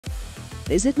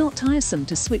Is it not tiresome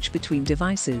to switch between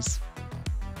devices?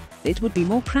 It would be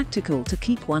more practical to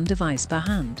keep one device per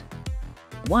hand.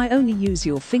 Why only use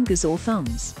your fingers or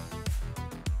thumbs?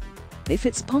 If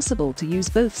it's possible to use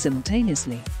both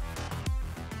simultaneously,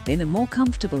 in a more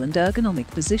comfortable and ergonomic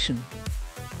position,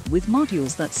 with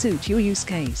modules that suit your use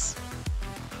case.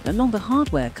 Along the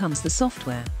hardware comes the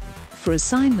software, for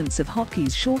assignments of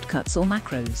hotkeys, shortcuts or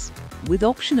macros, with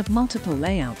option of multiple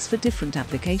layouts for different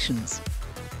applications.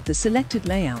 The selected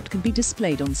layout can be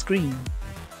displayed on screen.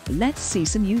 Let's see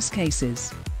some use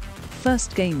cases.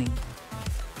 First, gaming.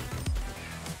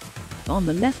 On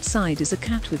the left side is a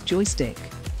cat with joystick,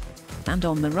 and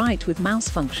on the right with mouse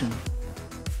function.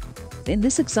 In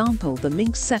this example, the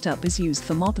LYNX setup is used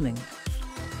for modeling.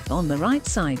 On the right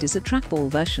side is a trackball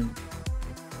version,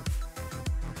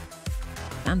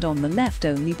 and on the left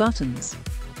only buttons.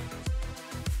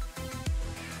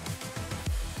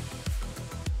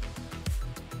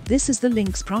 This is the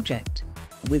LYNX project,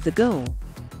 with the goal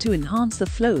to enhance the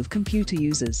flow of computer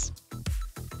users.